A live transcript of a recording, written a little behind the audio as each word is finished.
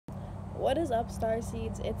What is up,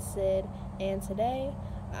 Starseeds? It's Sid, and today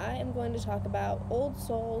I am going to talk about old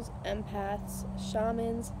souls, empaths,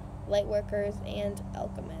 shamans, lightworkers, and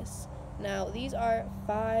alchemists. Now, these are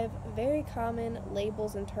 5 very common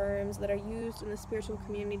labels and terms that are used in the spiritual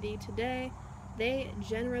community today. They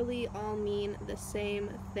generally all mean the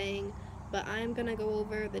same thing, but I am going to go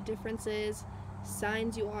over the differences,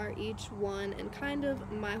 signs you are each one, and kind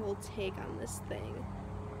of my whole take on this thing.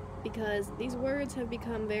 Because these words have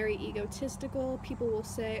become very egotistical. People will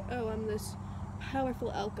say, oh, I'm this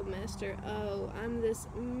powerful alchemist, or oh, I'm this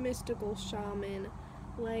mystical shaman.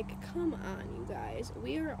 Like, come on, you guys.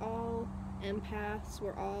 We are all empaths,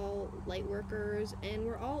 we're all light workers, and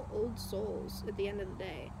we're all old souls at the end of the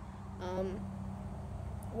day.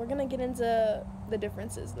 We're gonna get into the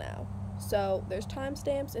differences now. So there's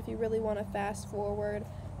timestamps if you really want to fast forward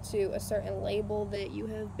to a certain label that you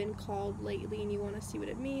have been called lately and you want to see what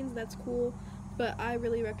it means. That's cool, but I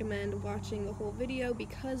really recommend watching the whole video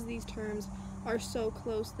because these terms are so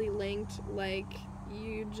closely linked. Like,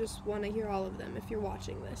 you just want to hear all of them if you're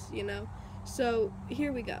watching this, you know? So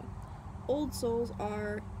here we go. Old souls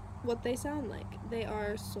are what they sound like. They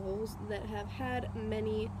are souls that have had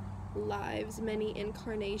many lives, many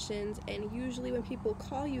incarnations, and usually when people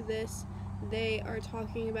call you this, they are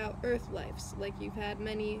talking about earth lives, like you've had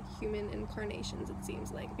many human incarnations, it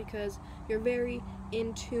seems like, because you're very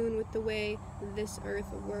in tune with the way this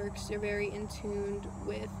earth works. You're very in tune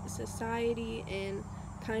with society and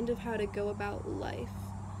kind of how to go about life.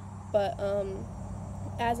 But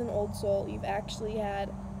as an old soul, you've actually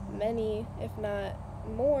had many, if not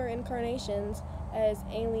more, incarnations as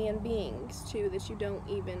alien beings too that you don't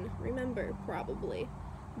even remember, probably.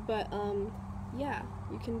 But yeah,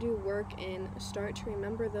 you can do work and start to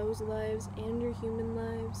remember those lives and your human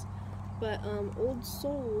lives. But old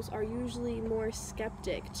souls are usually more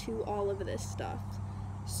skeptic to all of this stuff.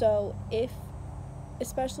 So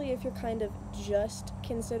especially if you're kind of just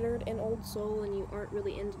considered an old soul and you aren't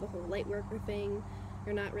really into the whole light worker thing,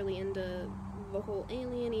 you're not really into the whole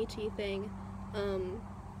alien ET thing,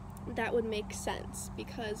 that would make sense,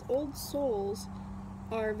 because old souls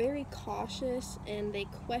are very cautious and they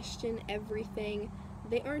question everything.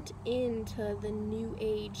 They aren't into the new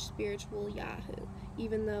age spiritual yahoo,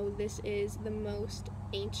 even though this is the most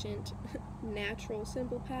ancient, natural,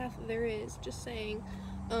 simple path there is, just saying.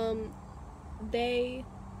 They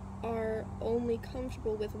are only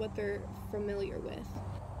comfortable with what they're familiar with.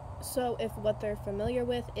 So if what they're familiar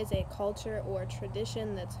with is a culture or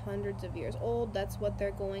tradition that's hundreds of years old, that's what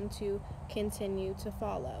they're going to continue to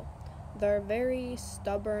follow. They're very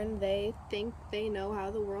stubborn. They think they know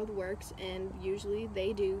how the world works, and usually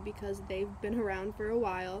they do because they've been around for a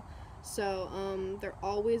while. So they're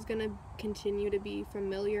always going to continue to be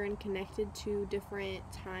familiar and connected to different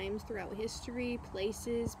times throughout history,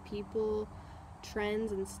 places, people,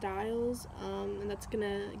 trends, and styles, and that's going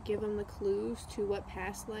to give them the clues to what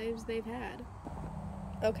past lives they've had.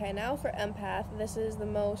 Okay, now for empath. This is the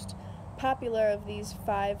most popular of these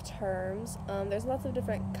 5 terms. There's lots of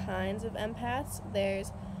different kinds of empaths.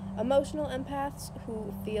 There's emotional empaths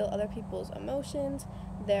who feel other people's emotions.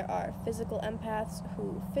 There are physical empaths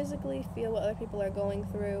who physically feel what other people are going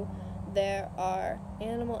through. There are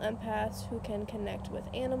animal empaths who can connect with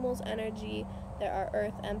animals' energy. There are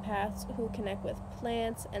earth empaths who connect with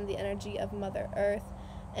plants and the energy of Mother Earth.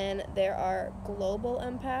 And there are global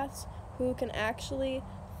empaths who can actually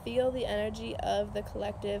feel the energy of the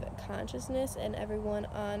collective consciousness and everyone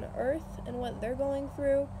on Earth and what they're going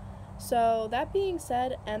through. So that being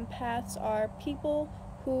said, empaths are people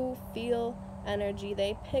who feel energy.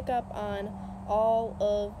 They pick up on all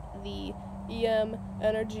of the EM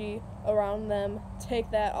energy around them, take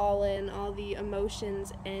that all in, all the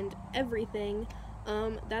emotions and everything.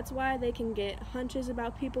 That's why they can get hunches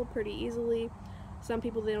about people pretty easily. Some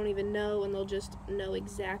people they don't even know, and they'll just know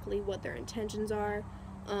exactly what their intentions are.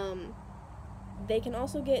 They can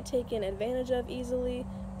also get taken advantage of easily,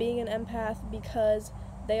 being an empath, because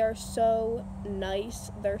they are so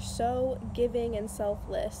nice, they're so giving and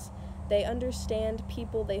selfless. They understand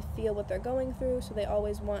people, they feel what they're going through, so they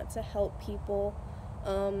always want to help people.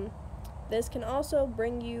 This can also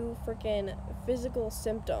bring you freaking physical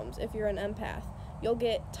symptoms if you're an empath. You'll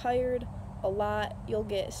get tired a lot, you'll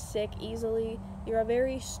get sick easily. You're a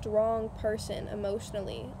very strong person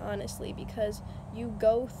emotionally, honestly, because you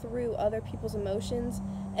go through other people's emotions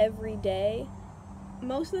every day.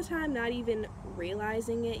 Most of the time, not even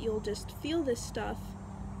realizing it, you'll just feel this stuff,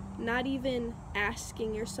 not even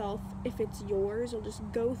asking yourself if it's yours. You'll just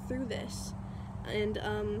go through this, and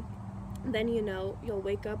then, you know, you'll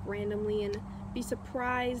wake up randomly and be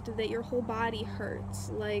surprised that your whole body hurts.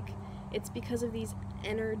 Like, it's because of these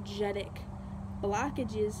energetic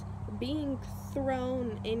blockages being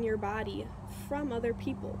thrown in your body from other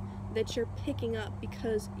people that you're picking up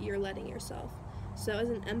because you're letting yourself. So as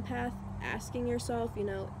an empath, asking yourself,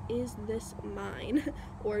 is this mine?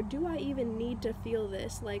 Or do I even need to feel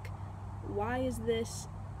this? Like, why is this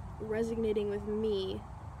resonating with me?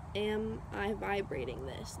 Am I vibrating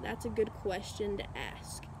this? That's a good question to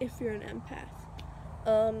ask if you're an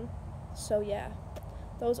empath. So yeah,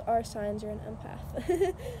 those are signs you're an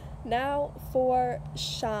empath. Now for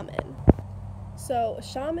shaman. So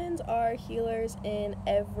shamans are healers in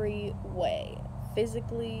every way,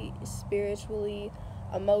 physically, spiritually,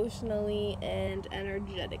 emotionally, and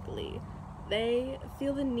energetically. They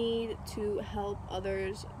feel the need to help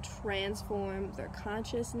others transform their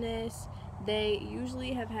consciousness. They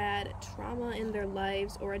usually have had trauma in their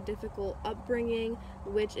lives or a difficult upbringing,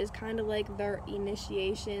 which is kind of like their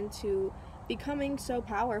initiation to becoming so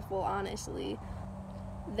powerful, honestly.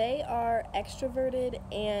 They are extroverted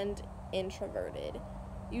and introverted.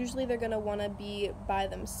 Usually they're going to want to be by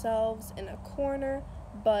themselves in a corner,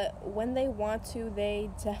 but when they want to, they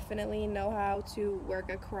definitely know how to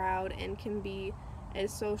work a crowd and can be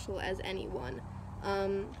as social as anyone.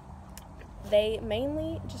 They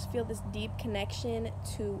mainly just feel this deep connection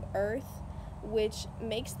to Earth, which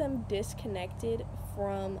makes them disconnected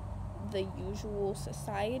from the usual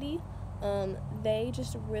society. They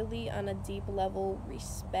just really, on a deep level,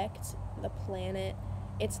 respect the planet.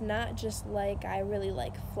 It's not just like, I really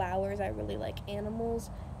like flowers, I really like animals.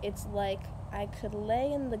 It's like, I could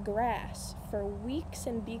lay in the grass for weeks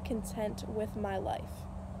and be content with my life.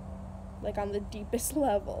 Like, on the deepest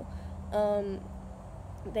level.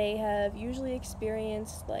 They have usually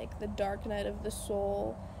experienced, like, the dark night of the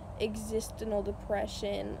soul, existential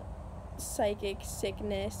depression, psychic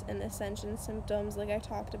sickness, and ascension symptoms like I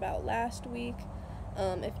talked about last week.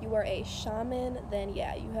 If you are a shaman, then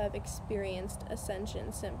yeah, you have experienced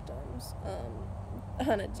ascension symptoms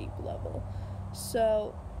on a deep level.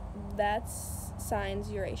 So that's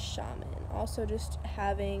signs you're a shaman. Also just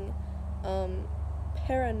having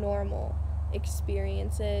paranormal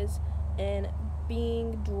experiences and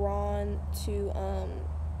being drawn to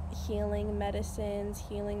healing medicines,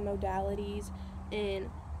 healing modalities, and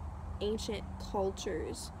ancient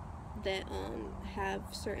cultures that have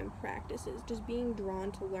certain practices. Just being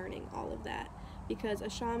drawn to learning all of that, because a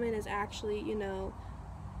shaman is actually,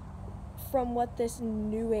 from what this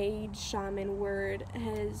new age shaman word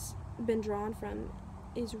has been drawn from,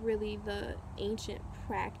 is really the ancient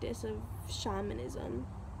practice of shamanism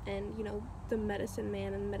and the medicine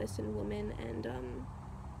man and medicine woman. And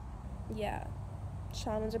yeah,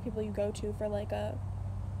 shamans are people you go to for like a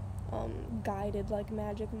guided like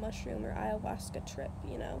magic mushroom or ayahuasca trip.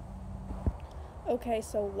 Okay,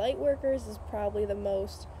 so light workers is probably the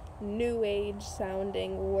most new age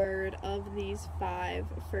sounding word of these 5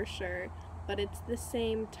 for sure, but it's the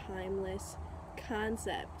same timeless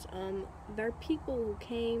concept. They're people who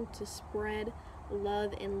came to spread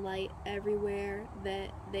love and light everywhere that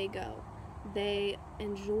they go. They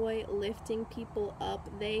enjoy lifting people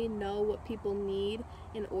up. They know what people need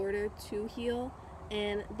in order to heal,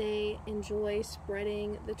 and they enjoy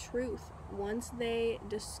spreading the truth. Once they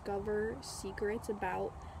discover secrets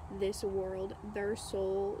about this world, their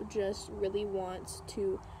soul just really wants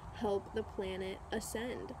to help the planet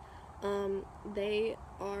ascend. They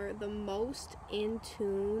are the most in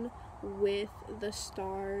tune with the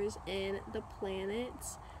stars and the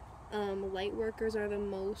planets. Light workers are the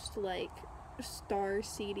most like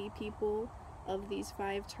star-seedy people of these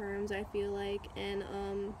 5 terms, I feel like. And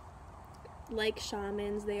like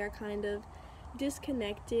shamans, they are kind of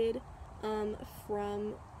disconnected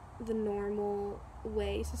from the normal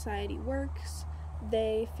way society works.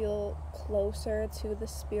 They feel closer to the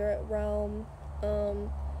spirit realm.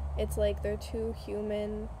 It's like they're too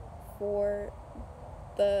human for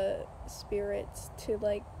the spirits to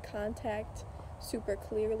like contact super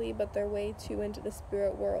clearly, but they're way too into the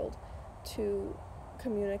spirit world to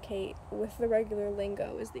communicate with the regular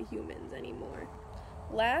lingo as the humans anymore.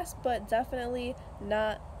 Last but definitely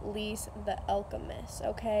not least, the alchemists.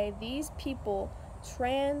 Okay, these people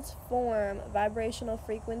transform vibrational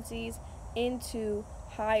frequencies into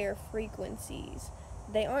higher frequencies.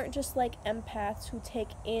 They aren't just like empaths who take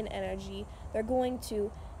in energy. They're going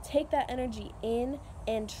to take that energy in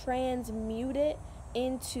and transmute it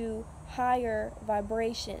into higher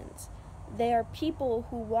vibrations. They are people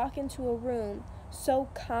who walk into a room so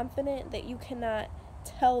confident that you cannot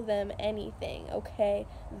tell them anything, okay?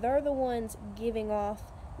 They're the ones giving off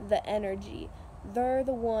the energy. They're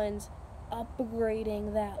the ones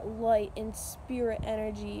upgrading that light and spirit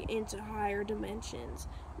energy into higher dimensions.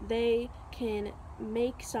 They can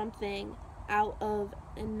make something out of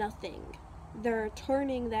nothing. They're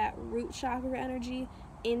turning that root chakra energy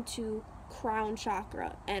into crown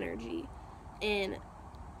chakra energy, and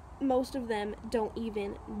most of them don't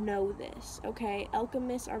even know this, okay?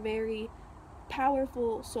 Alchemists are very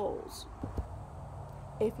powerful souls.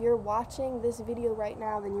 If you're watching this video right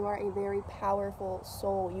now, then you are a very powerful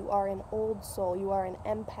soul. You are an old soul. You are an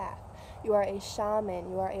empath. You are a shaman.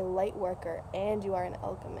 You are a light worker. And you are an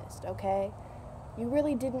alchemist, okay? You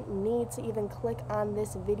really didn't need to even click on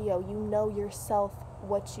this video. You know yourself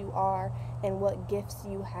what you are and what gifts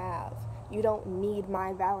you have. You don't need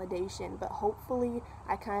my validation, but hopefully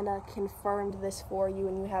I kind of confirmed this for you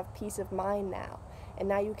and you have peace of mind now. And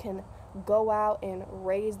now you can go out and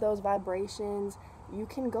raise those vibrations. You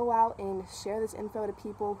can go out and share this info to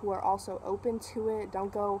people who are also open to it.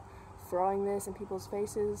 Don't go throwing this in people's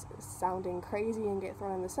faces, sounding crazy, and get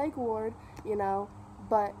thrown in the psych ward, you know.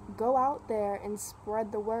 But go out there and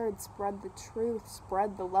spread the word, spread the truth,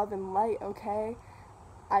 spread the love and light, okay?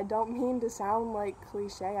 I don't mean to sound like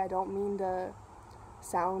cliche. I don't mean to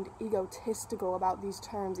sound egotistical about these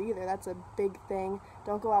terms either. That's a big thing.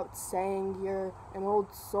 Don't go out saying you're an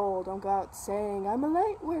old soul. Don't go out saying I'm a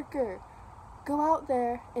light worker. Go out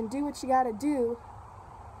there and do what you gotta do,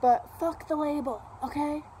 but fuck the label,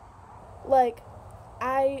 okay? Like,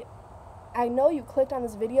 I know you clicked on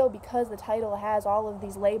this video because the title has all of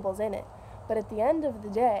these labels in it, but at the end of the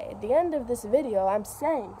day, at the end of this video, I'm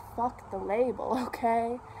saying fuck the label,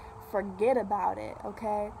 okay? Forget about it,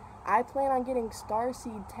 okay? I plan on getting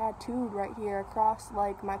starseed tattooed right here across,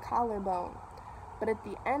 like, my collarbone, but at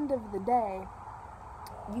the end of the day,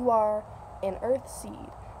 you are an earth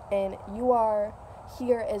seed, and you are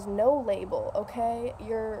here as no label, okay?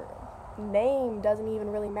 Your name doesn't even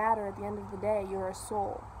really matter at the end of the day. You're a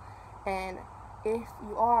soul. And if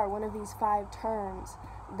you are one of these 5 terms,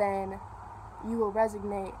 then you will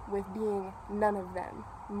resonate with being none of them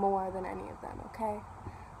more than any of them, okay?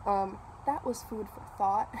 That was food for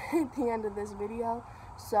thought at the end of this video.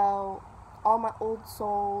 So, all my old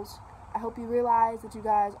souls, I hope you realize that you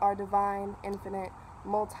guys are divine, infinite,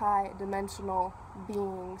 multi-dimensional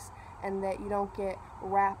beings, and that you don't get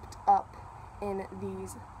wrapped up in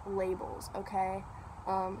these labels, okay?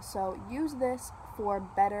 So use this for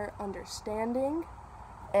better understanding,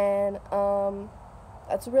 and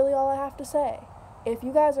that's really all I have to say. If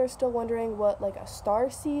you guys are still wondering what like a star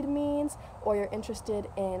seed means, or you're interested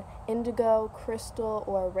in indigo, crystal,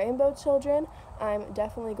 or rainbow children, I'm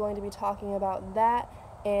definitely going to be talking about that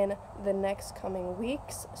in the next coming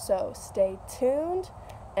weeks, so stay tuned.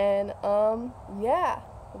 And yeah,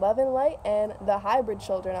 love and light and the hybrid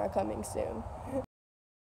children are coming soon.